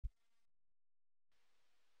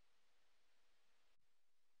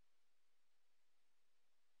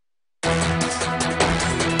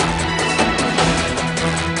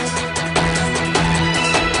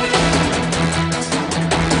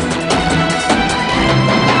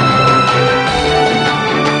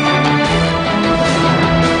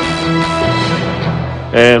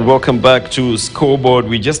And welcome back to Scoreboard.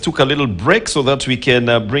 We just took a little break so that we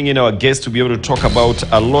can bring in our guests to be able to talk about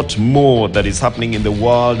a lot more that is happening in the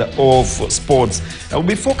world of sports. And we'll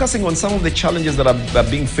be focusing on some of the challenges that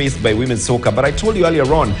are being faced by women's soccer. But I told you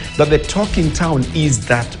earlier on that the talk in town is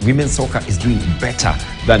that women's soccer is doing better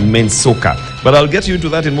than men's soccer. But I'll get you into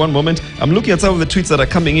that in one moment. I'm looking at some of the tweets that are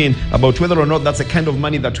coming in about whether or not that's the kind of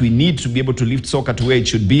money that we need to be able to lift soccer to where it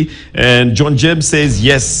should be. And John James says,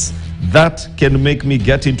 yes, that can make me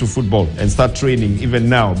get into football and start training even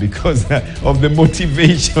now because of the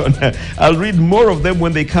motivation. I'll read more of them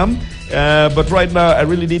when they come. But right now, I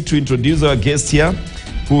really need to introduce our guest here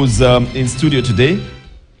who's in studio today.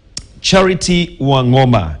 Charity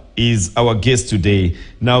Wangoma is our guest today.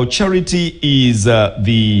 Now, Charity is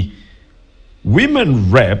the women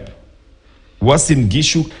rep Uasin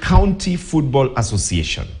Gishu County Football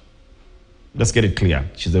Association. Let's get it clear.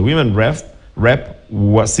 She's a women rep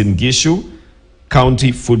Uasin Gishu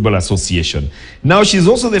County Football Association. Now, she's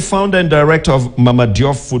also the founder and director of Mama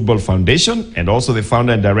Diop Football Foundation and also the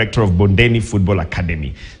founder and director of Bondeni Football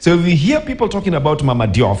Academy. So if you hear people talking about Mama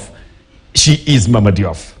Diop, she is Mama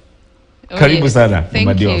Diop. Oh, Karibu yes. sana, Thank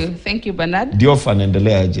Mama you. Diop. Thank you, Bernard. Diop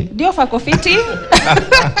anaendelea aje? Diop ako fiti.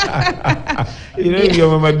 You know, if you're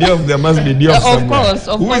Mama Diop, there must be Diop somewhere.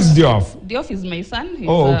 Of Who course. is Diop? Diop is my son. He's,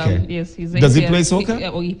 Oh, okay. Yes, he's Does he 8 play years. soccer?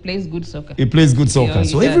 He plays good soccer. He plays good soccer. Yeah, he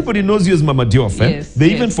so does. everybody knows you as Mama Diop. Eh? Yes, They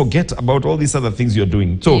yes. even forget about all these other things you're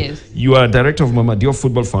doing. So Yes. you are a director of Mama Diop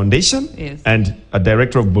Football Foundation Yes. and a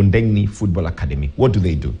director of Bondeni Football Academy. What do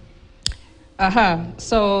they do?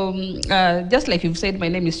 So, just like you've said, my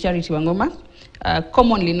name is Charity Wangoma,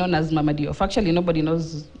 commonly known as Mama Diop. Actually, nobody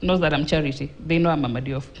knows that I'm Charity. They know I'm Mama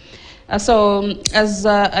Diop. As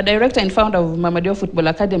a director and founder of Mama Diop Football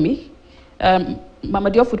Academy,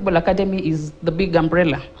 Mama Diop Football Academy is the big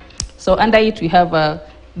umbrella. So under it, we have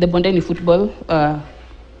the Bondeni Football Club.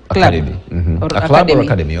 Academy. Mm-hmm. Or a club academy, or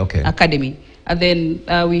academy? Okay. Academy. And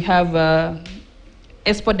then we have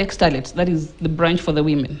Espordex Starlets. That is the branch for the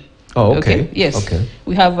women. Oh, okay. Yes. Okay.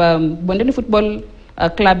 We have Bondeni Football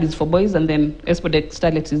Club is for boys, and then Espordex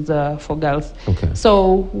Starlets is for girls. Okay.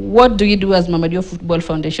 So what do you do as Mama Diop Football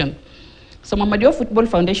Foundation? So Mama Diop Football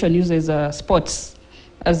Foundation uses sports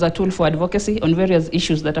as a tool for advocacy on various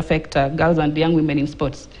issues that affect girls and young women in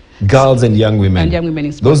sports. Girls and young women. And young women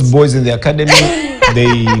in sports. Those boys in the academy,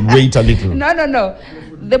 they wait a little. No.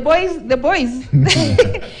 The boys.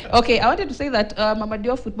 Okay, I wanted to say that Mama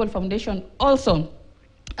Diop Football Foundation also,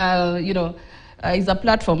 is a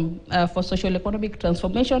platform for social economic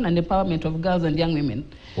transformation and empowerment of girls and young women.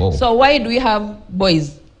 Whoa. So why do we have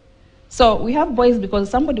boys? So we have boys because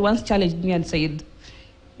somebody once challenged me and said,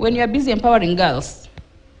 when you're busy empowering girls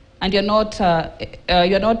and you're not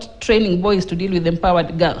training boys to deal with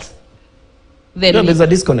empowered girls, then there's a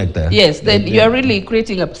disconnect there. Yes, then you're really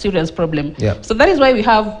creating a serious problem. Yeah. So that is why we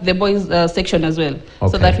have the boys section as well,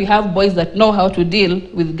 so that we have boys that know how to deal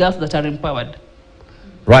with girls that are empowered.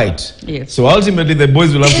 Right. Yes. So ultimately, the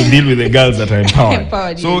boys will have to deal with the girls that are empowered.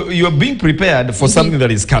 Empowered, so you're being prepared for something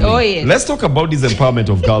that is coming. Oh, yes. Let's talk about this empowerment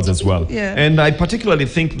of girls as well. Yeah. And I particularly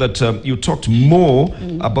think that you talked more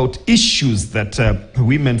about issues that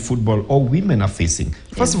women football or women are facing.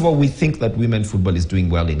 First of all, we think that women football is doing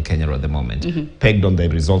well in Kenya at the moment, pegged on the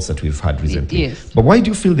results that we've had recently. Yes. But why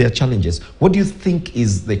do you feel there are challenges? What do you think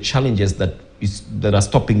is the challenges that are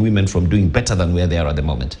stopping women from doing better than where they are at the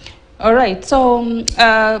moment? All right, so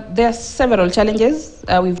there are several challenges.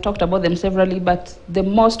 We've talked about them severally, but the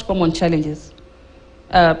most common challenges,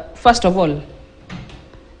 first of all,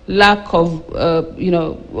 lack of,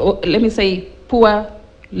 let me say, poor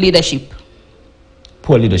leadership.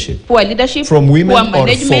 Poor leadership. Poor leadership. From women poor or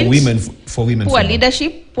management, for women? Poor football?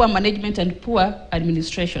 leadership, poor management, and poor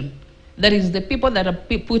administration. That is, the people that are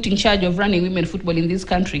put in charge of running women football in this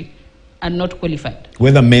country are not qualified.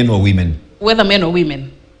 Whether men or women? Whether men or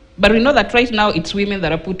women. But we know that right now it's women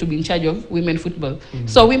that are put to be in charge of women football.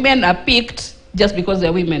 So women are picked just because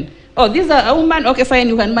they're women. Oh, these are a woman, okay, fine,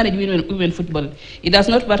 you can manage women football. It does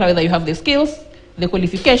not matter whether you have the skills, the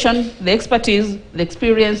qualification, the expertise, the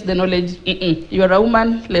experience, the knowledge. You are a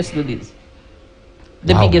woman, let's do this.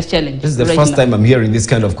 The biggest challenge. This is the first time I'm hearing this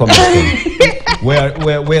kind of comment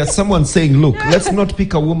where someone's saying, look, let's not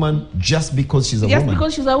pick a woman just because she's a woman. Just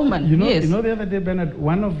because she's a woman. You know, yes. You know, the other day, Bernard,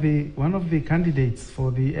 one of the candidates for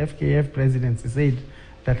the FKF presidency said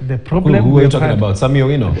that the problem. Who are you talking about? Sami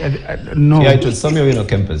Owino? No. Yeah, it was Sami Owino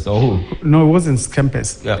Kempes. Or who? No, it wasn't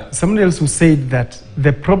Kempes. Yeah. Somebody else who said that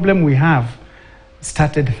the problem we have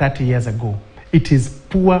started 30 years ago. It is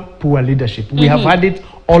poor leadership. We have had it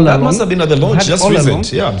all That along. must have been at the We've launch had just all recent.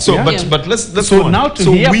 along. Yeah. So, Yeah. but let's So go on. now to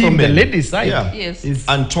So hear from the women- ladies' side, Yeah. Yes. is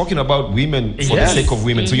And talking about women for the Yes. sake of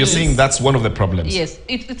women. So you're saying that's one of the problems. Yes,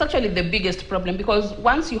 it's actually the biggest problem, because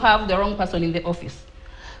once you have the wrong person in the office,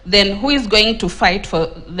 then who is going to fight for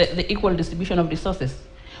the equal distribution of resources?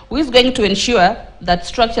 Who is going to ensure that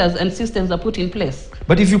structures and systems are put in place?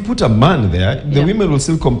 But if you put a man there, the Yeah. women will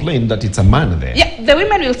still complain that it's a man there. Yeah, the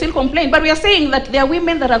women will still complain, but we are saying that there are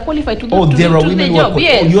women that are qualified to do, Oh, to there do, are to women the who are. job.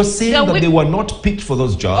 Yes. Oh, you're saying There are that they wi- were not picked for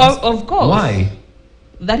those jobs? Of course. Why?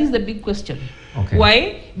 That is the big question. Okay.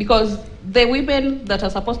 Why? Because the women that are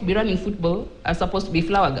supposed to be running football are supposed to be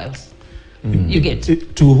flower girls. You get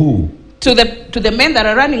To who? to the men that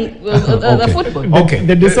are running the Okay. football. Okay.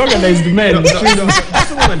 the disorganized men. Just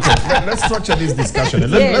a moment. Let's structure this discussion.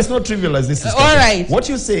 Yes. Let's not trivialize this discussion. All right. What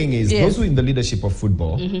you're saying is Yes. those who are in the leadership of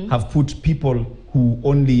football have put people who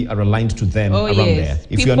only are aligned to them Oh around yes. there.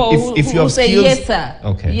 If People you who have say skills, yes sir.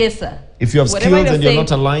 Okay. Yes sir. If you have Whatever skills and you're saying-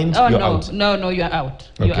 not aligned, oh, you're no, out. No, you're out.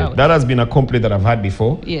 You're Okay, out. that has been a complaint that I've had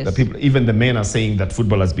before. Yes. That people, even the men, are saying that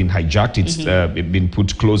football has been hijacked. It's been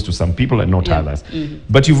put close to some people and not Yeah. others.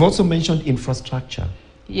 But you've also mentioned infrastructure.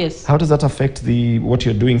 Yes. How does that affect what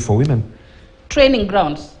you're doing for women? Training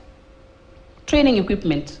grounds, training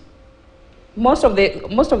equipment. Most of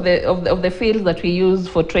the fields that we use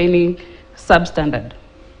for training, substandard,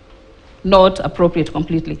 not appropriate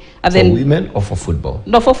completely. And For women or for football?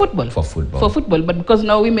 No, for football. For football. For football, but because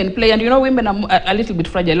now women play, and you know, women are a little bit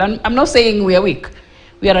fragile. And I'm not saying we are weak.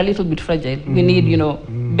 We are a little bit fragile. We need,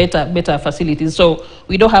 better facilities. So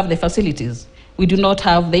we don't have the facilities. We do not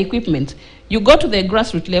have the equipment. You go to the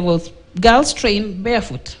grassroots levels, girls train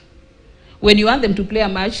barefoot. When you want them to play a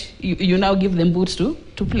match, you now give them boots to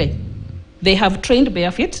play. They have trained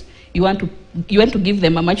barefoot. You want to give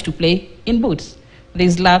them a match to play in boots.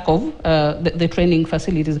 There's lack of the training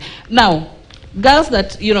facilities. Now, girls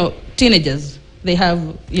that, teenagers, they have,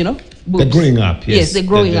 boots. They're growing up, yes. They're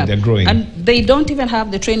growing up. They're growing. And they don't even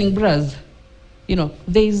have the training bras.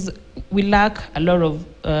 We lack a lot of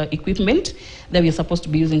equipment that we're supposed to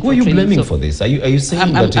be using Who for are you training. blaming So for this? Are you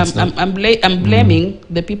saying that it's not... I'm blaming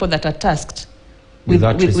the people that are tasked With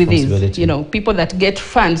that this. responsibility. People that get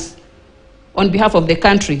funds on behalf of the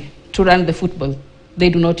country to run the football. They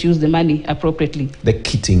do not use the money appropriately. The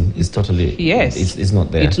kitting is totally... Yes. It's not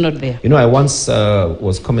there. It's not there. I once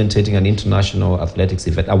was commentating an international athletics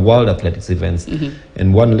event, a world athletics event,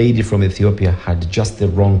 and one lady from Ethiopia had just the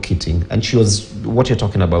wrong kitting. And she was, what you're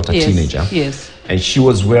talking about, a teenager. Yes. And she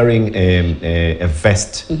was wearing a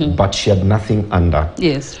vest, but she had nothing under.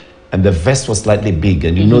 Yes. And the vest was slightly big.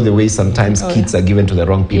 And you know the way sometimes kits are given to the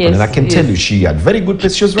wrong people. Yes, And I can tell yes. you, she had very good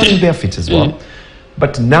place. She was running barefoot as well.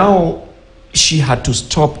 But now she had to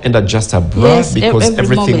stop and adjust her bra Yes, because every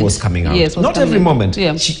everything moment. was coming out. Yes, was Not coming every out. moment.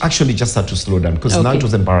 Yeah. She actually just had to slow down because now Okay. it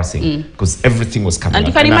was embarrassing because everything was coming And out.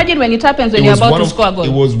 you can imagine when it happens when it you're was about one to of- score a goal.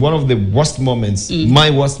 It was one of the worst moments, my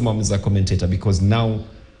worst moments as a commentator, because now,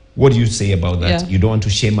 what do you say about that? Yeah. You don't want to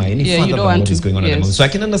shame her any Yeah, you further don't than want what is to. going on at the Yes. moment. So I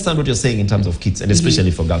can understand what you're saying in terms of kids, and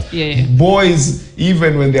especially for girls. Yeah. Boys,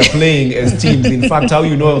 even when they're playing as teams, in fact, how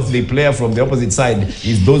you know if the player from the opposite side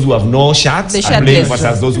is those who have no shirts The are shirt, playing yes.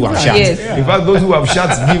 versus those who have shirts. Yes. In fact, those who have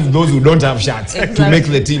shirts give those who don't have shirts to Exactly. make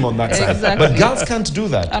the team on that side. Exactly. But girls can't do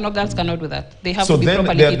that. No, girls cannot do that. They have So to be then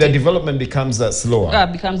properly their kitted. development becomes slower.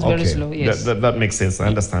 Becomes very slow, yes. That makes sense. I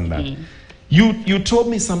understand that. You told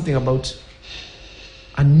me something about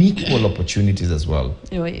unequal opportunities as well.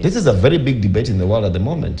 Oh, yes. This is a very big debate in the world at the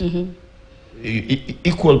moment.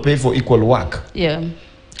 Equal pay for equal work. Yeah.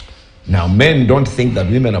 Now, men don't think that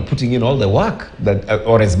women are putting in all the work,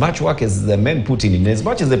 or as much work as the men put in as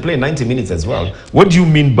much as they play 90 minutes as well. What do you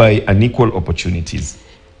mean by unequal opportunities?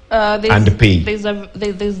 And pay.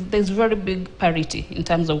 There's very big parity in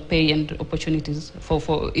terms of pay and opportunities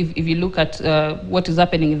if you look at what is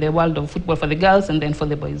happening in the world of football for the girls and then for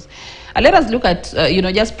the boys. Let us look at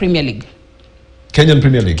just Premier League. Kenyan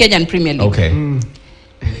Premier League. Kenyan Premier League. Okay.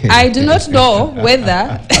 I do not know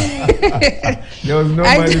whether There was no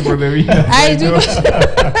money for the winner. I do.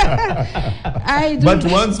 I do. But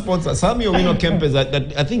one sponsor, Sami Owino Kempes,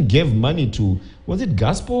 that I think gave money to, was it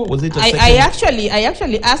Gaspo? Was it a second? I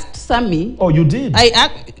actually asked Sami. Oh, you did?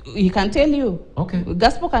 He can tell you. Okay.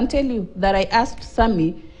 Gaspo can tell you that I asked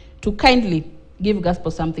Sami to kindly give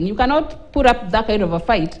Gaspo something. You cannot put up that kind of a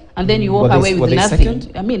fight and then you walk away with nothing.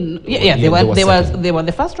 Second? I mean, Yeah, they were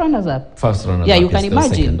the first runners up. First runner. Yeah, you can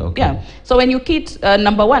imagine. Second, okay. Yeah. So when you kit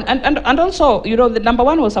number one, and also, the number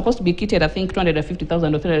one was supposed to be kitted, I think,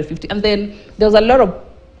 250,000 or 350, and then there was a lot of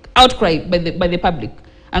outcry by the public,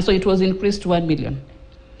 and so it was increased to 1 million.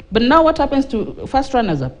 But now what happens to first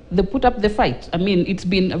runners up? They put up the fight. I mean,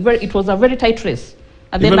 it was a very tight race.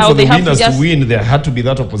 And then even now for they the have winners to just win, there had to be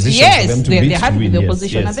that opposition yes, for them to there beat had to to be win. the Yes,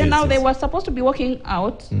 opposition. yes, And then yes, now they yes. were supposed to be walking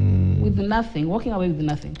out with nothing, walking away with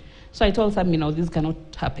nothing. So I told them, this cannot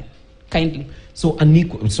happen. Kindly. So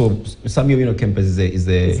unequal. So Samuel Kempes is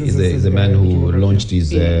the man who launched his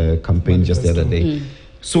campaign just the other day.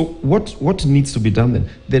 So what needs to be done then?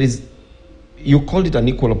 There is, you called it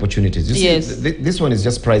unequal opportunities. You Yes. see, this one is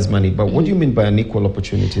just prize money. But what do you mean by unequal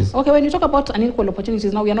opportunities? Okay, when you talk about unequal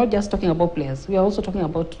opportunities, now we are not just talking about players. We are also talking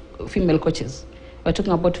about female coaches. We're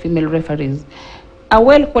talking about female referees. A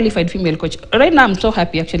well-qualified female coach. Right now, I'm so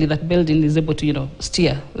happy actually that Belden is able to,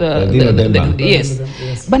 steer. Yes.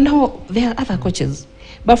 But now there are other coaches.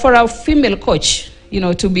 But for a female coach,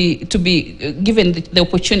 to be given the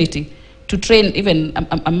opportunity to train even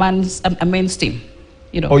a men's team,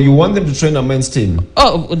 Oh, you want them to train a men's team?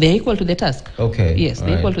 Oh, they're equal to the task. Okay. Yes,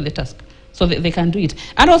 they're equal to the task, so they can do it.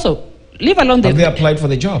 And also, leave alone. Have they applied for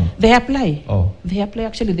the job? They apply. Oh. They apply.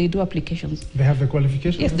 Actually, they do applications. They have the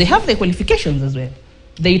qualifications? Yes, they have the qualifications as well.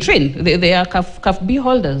 They train. They are CAF B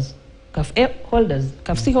holders, CAF A holders,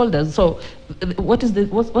 CAF C holders. So what's the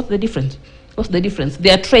difference? What's the difference? They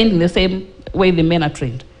are trained in the same way the men are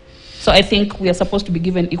trained. So I think we are supposed to be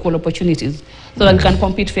given equal opportunities so that we can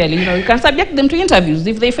compete fairly. You can subject them to interviews.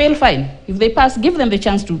 If they fail, fine. If they pass, give them the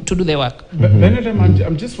chance to do their work. But Benedem,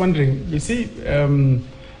 I'm just wondering, you see,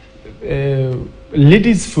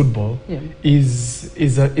 ladies football is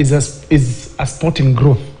a sport in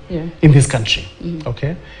growth in this country.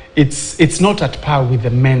 Okay, it's not at par with the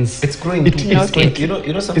men's. It's growing. Sometimes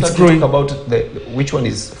it's growing. You talk about which one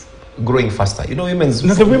is growing faster. Women's.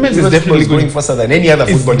 No, the women's is definitely growing faster than any other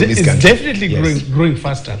football in this country. It's definitely growing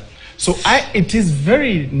faster. So it is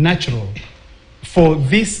very natural for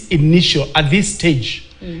this at this stage,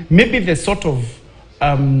 maybe the sort of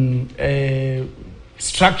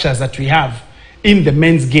structures that we have in the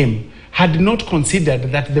men's game had not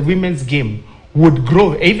considered that the women's game would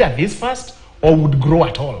grow either this fast or would grow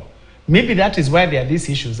at all. Maybe that is why there are these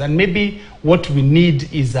issues, and maybe what we need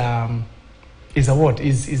is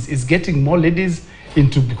getting more ladies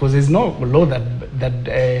into, because there's no law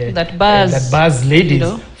that bars ladies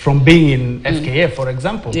from being in FKF, for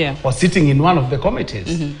example, or sitting in one of the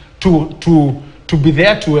committees to be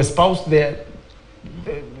there to espouse their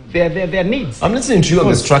needs. I'm listening to you on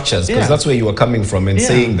the structures, because that's where you are coming from, and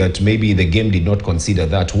saying that maybe the game did not consider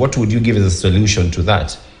that. What would you give as a solution to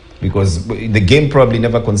that? Because the game probably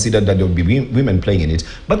never considered that there would be women playing in it,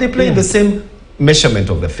 but they play in the same measurement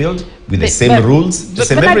of the field with the same rules, the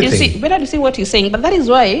same everything. But you see what you're saying. But that is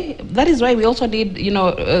why we also need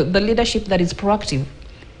the leadership that is proactive.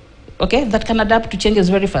 Okay, that can adapt to changes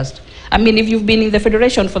very fast. I mean, if you've been in the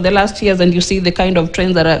federation for the last years and you see the kind of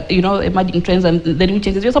trends that are, emerging trends and the new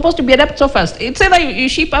changes, you're supposed to be adapted so fast. It's either you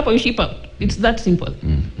ship up or you ship out. It's that simple.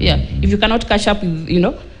 Yeah. If you cannot catch up with,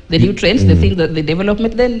 the new trends, the things, the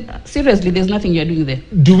development, then seriously, there's nothing you're doing there.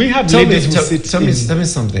 Do we have ladies who sit tell me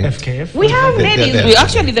something. FKF? We have ladies.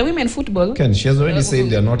 Actually, the women football. Ken, she has already said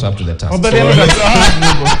they're not up to the task.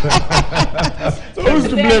 So who's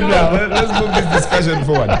to blame now? Let's move this discussion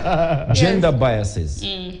forward. Gender biases.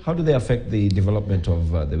 How do they affect the development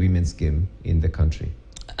of the women's game in the country?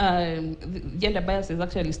 Gender biases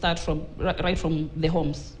actually start right from the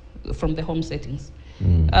homes, from the home settings.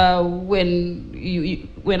 When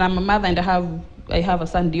I'm a mother and I have a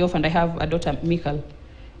son Diof and I have a daughter Mikal,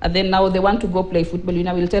 and then now they want to go play football,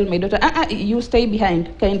 I will tell my daughter, you stay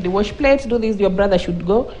behind, kindly wash plates, do this, your brother should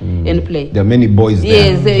go and play. There are many boys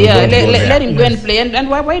there. Yes, let him go and play. And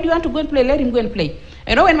why do you want to go and play? Let him go and play.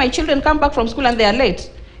 When my children come back from school and they are late,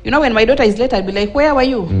 when my daughter is late, I'll be like, where were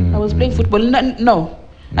you? I was playing football. No.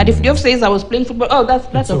 And if Diof says I was playing football,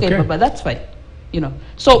 that's okay, Papa, that's fine.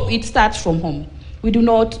 So it starts from home. We do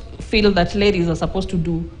not feel that ladies are supposed to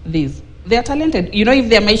do this. They are talented. If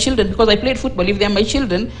they are my children, because I played football, if they are my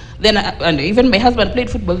children, then, and even my husband played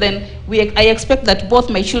football, then I expect that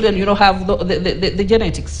both my children, have the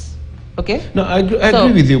genetics. Okay? No, I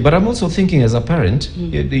agree with you, but I'm also thinking as a parent,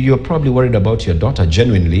 you're probably worried about your daughter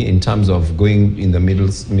genuinely in terms of going in the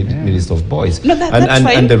midst of boys. No, that's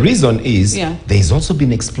fine. And the reason is there's also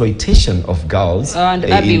been exploitation of girls. And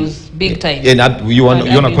abuse, big time. You want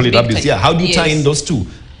to call it abuse? Yeah. How do you tie in those two?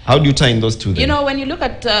 How do you tie in those two then? When you look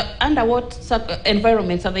at under what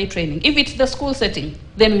environments are they training? If it's the school setting,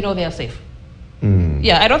 then we know they are safe.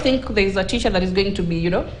 Yeah, I don't think there is a teacher that is going to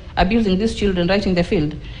be, abusing these children right in the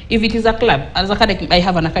field. If it is a club, I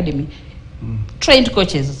have an academy, trained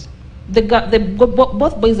coaches,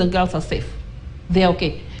 both boys and girls are safe. They are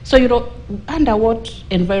okay. So, under what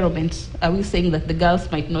environments are we saying that the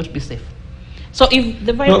girls might not be safe? So if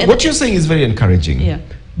the what you're saying is very encouraging. Yeah.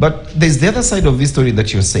 But there's the other side of this story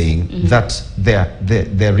that you're saying, that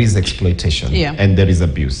there is exploitation and there is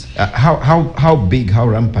abuse. How big, how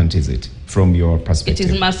rampant is it from your perspective?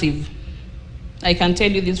 It is massive. I can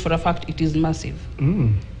tell you this for a fact, it is massive.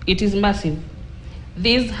 It is massive.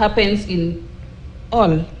 This happens in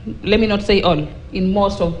all, let me not say all, in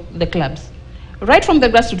most of the clubs. Right from the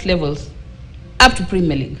grassroots levels up to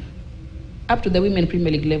Premier League, up to the women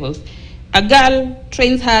Premier League levels. A girl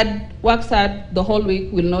trains hard, works hard, the whole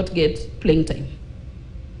week will not get playing time.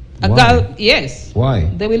 A girl, yes. Why?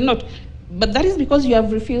 They will not. But that is because you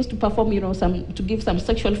have refused to perform, to give some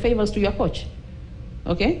sexual favors to your coach.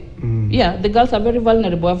 Okay? Yeah, the girls are very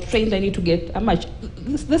vulnerable. I've trained, I need to get a match.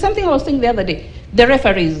 There's something I was saying the other day. The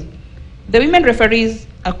referees. The women referees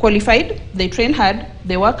are qualified, they train hard,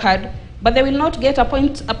 they work hard, but they will not get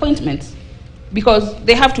appointments because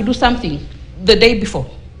they have to do something the day before.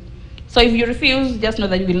 So if you refuse, just know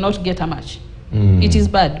that you will not get a match. It is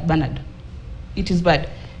bad, Bernard. It is bad.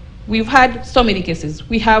 We've had so many cases.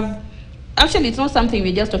 We have, actually it's not something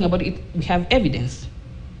we're just talking about, we have evidence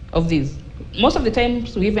of this. Most of the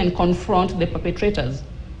times we even confront the perpetrators.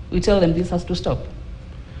 We tell them this has to stop.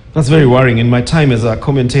 That's very worrying. In my time as a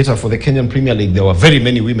commentator for the Kenyan Premier League, there were very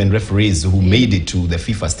many women referees who made it to the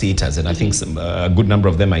FIFA status, and I think a good number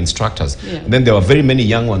of them are instructors. And then there were very many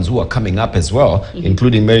young ones who are coming up as well,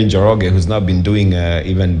 including Mary Njoroge, who's now been doing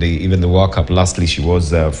even the World Cup. Lastly, she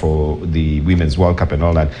was for the Women's World Cup and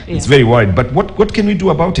all that. It's very worried. But what can we do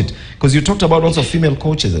about it? Because you talked about also female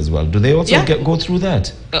coaches as well. Do they also go through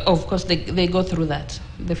that? Of course, they go through that.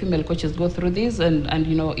 The female coaches go through this, and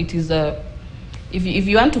it is a... If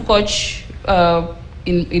you want to coach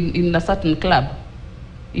in a certain club,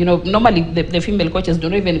 normally the female coaches do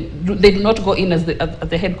not go in as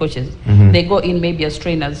the head coaches. They go in maybe as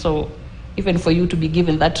trainers. So even for you to be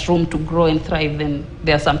given that room to grow and thrive, then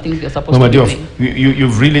there are some things you're supposed to be doing.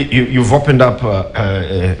 You've opened up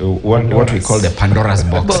what we call the Pandora's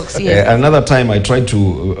box. Another time I tried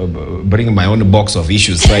to bring my own box of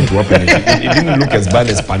issues, tried to open it. It didn't look as bad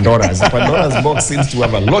as Pandora's. Pandora's box seems to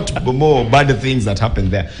have a lot more bad things that happen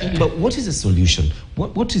there. But what is the solution?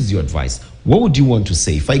 What is your advice? What would you want to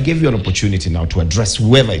say? If I gave you an opportunity now to address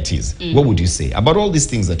whoever it is, what would you say about all these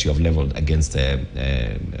things that you have leveled against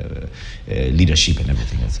leadership and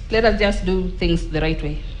everything else? Let us just do things the right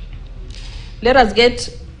way. Let us get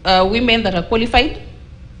women that are qualified,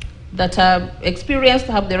 that are experienced,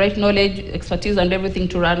 have the right knowledge, expertise and everything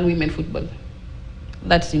to run women football.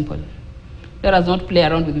 That's simple. Let us not play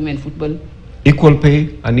around with women football. Equal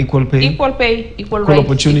pay, unequal pay? Equal pay, equal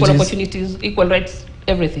rights, equal opportunities, equal rights,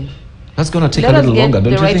 everything. That's going to take a little longer,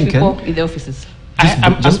 don't you think, Ken? Let us get the right people in the offices.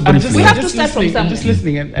 We have to start from somewhere. I'm just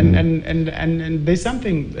listening, and there's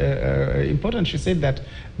something important. She said that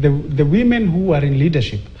the women who are in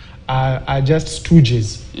leadership are just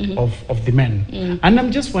stooges of the men. And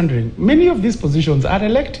I'm just wondering, many of these positions are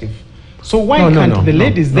elective. So why can't the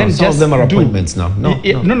ladies then some just of them are appointments now.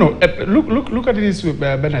 Look at this,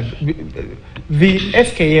 Bernard. The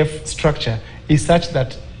FKF structure is such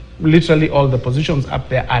that literally all the positions up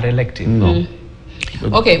there are elective.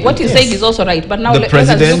 Okay, what he's saying is also right, but now the let us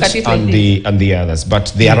look at it and the others,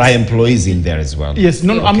 but there are employees in there as well. Yes,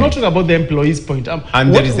 I'm not talking about the employees' point.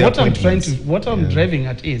 What I'm driving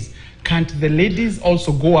at is, can't the ladies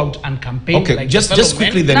also go out and campaign? Okay, like just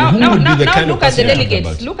quickly then, now, who would be the kind of look at the person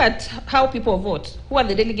delegates. Look at how people vote. Who are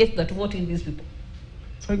the delegates that vote in these people?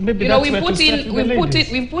 So maybe we've put in because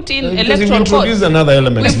electoral we introduce another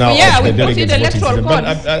element now. We put in electoral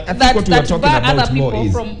codes I think what we are talking about more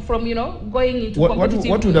is from going into what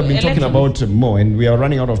would have been talking about more, and we are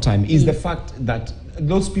running out of time, is the fact that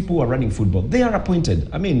those people who are running football, they are appointed.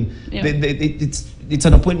 I mean, it's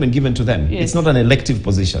an appointment given to them. It's not an elective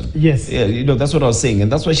position. Yes. Yeah, that's what I was saying,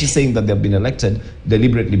 and that's why she's saying that they've been elected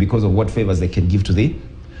deliberately because of what favors they can give to the.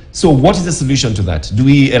 So what is the solution to that? Do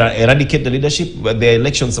we eradicate the leadership? The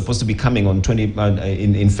election is supposed to be coming on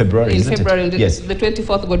in February, isn't it? Yes. The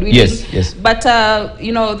 24th, God willing. Yes. But,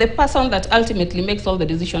 the person that ultimately makes all the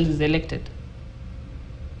decisions is elected.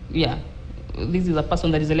 Yeah. This is a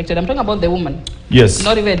person that is elected. I'm talking about the woman. Yes.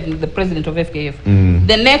 Not even the president of FKF.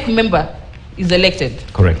 The NEC member is elected.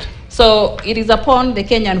 Correct. So it is upon the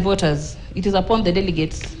Kenyan voters, it is upon the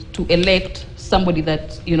delegates to elect somebody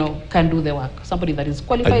that can do the work, somebody that is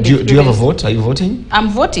qualified. Do you have a vote? Are you voting? I'm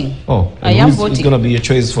voting. Oh, I am voting. It's going to be a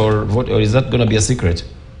choice for vote, or is that going to be a secret?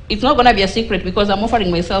 It's not going to be a secret because I'm offering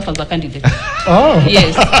myself as a candidate. Oh,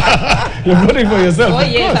 yes. You're voting for yourself. Oh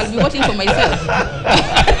yes, I'll be voting for myself.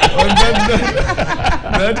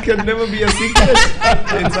 That can never be a secret.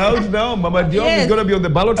 It's out now. Mama Diop is going to be on the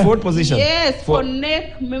ballot for what position? Yes, for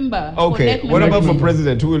NEC member. Okay. What about for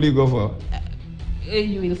president? Who will you go for?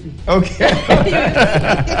 You will see. Okay.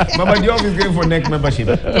 Mama Diop is going for next membership.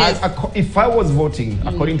 Yes. If I was voting,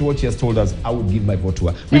 according to what she has told us, I would give my vote to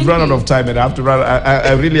her. We've Thank run out you. of time and I have to run.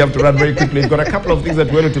 I really have to run very quickly. We've got a couple of things that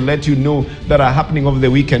we wanted to let you know that are happening over the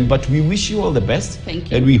weekend, but we wish you all the best. Thank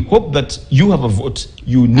you. And we hope that you have a vote.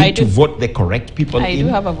 You need to vote the correct people I do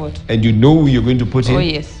have a vote. And you know who you're going to put in. Oh,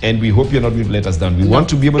 yes. And we hope you're not going to let us down. We want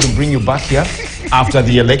to be able to bring you back here after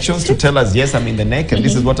the elections to tell us, yes, I'm in the neck and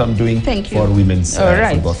this is what I'm doing for women's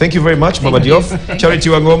football. Thank you very much, Mama Diop, Charity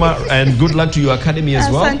Wangoma, and good luck to your academy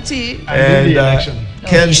as well. Asante. And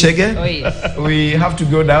Ken Shege, yes. we have to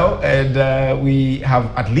go now, and we have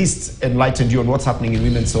at least enlightened you on what's happening in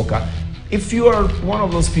women's soccer. If you are one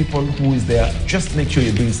of those people who is there, just make sure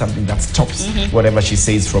you're doing something that stops whatever she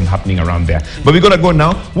says from happening around there. But we're going to go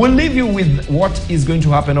now. We'll leave you with what is going to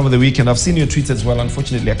happen over the weekend. I've seen your tweets as well.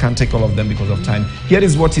 Unfortunately, I can't take all of them because of time. Here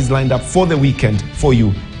is what is lined up for the weekend for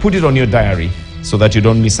you. Put it on your diary so that you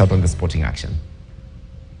don't miss out on the sporting action.